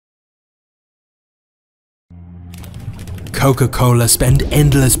Coca-Cola spend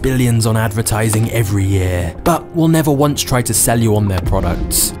endless billions on advertising every year, but will never once try to sell you on their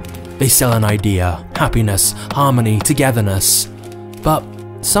products. They sell an idea, happiness, harmony, togetherness. But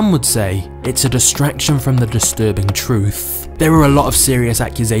some would say it's a distraction from the disturbing truth. There are a lot of serious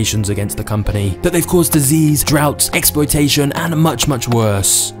accusations against the company that they've caused disease, droughts, exploitation, and much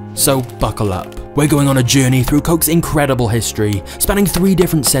worse. So buckle up. We're going on a journey through Coke's incredible history, spanning 3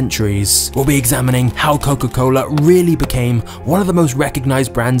 different centuries. We'll be examining how Coca-Cola really became one of the most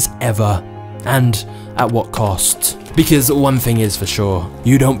recognized brands ever, and at what cost. Because one thing is for sure,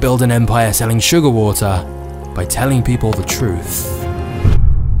 you don't build an empire selling sugar water by telling people the truth.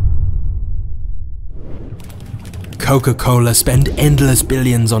 Coca-Cola spend endless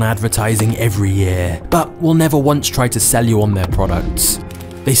billions on advertising every year, but will never once try to sell you on their products.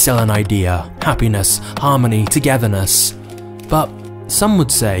 They sell an idea, happiness, harmony, togetherness. But some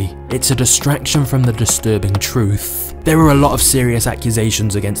would say it's a distraction from the disturbing truth. There are a lot of serious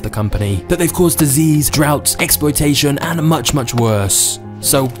accusations against the company that they've caused disease, droughts, exploitation, and much worse.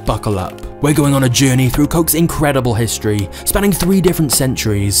 So buckle up. We're going on a journey through Coke's incredible history, spanning 3 different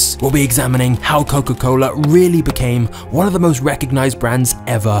centuries. We'll be examining how Coca-Cola really became one of the most recognized brands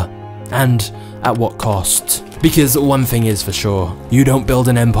ever, and at what cost. Because one thing is for sure, you don't build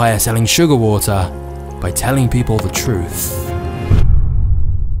an empire selling sugar water by telling people the truth.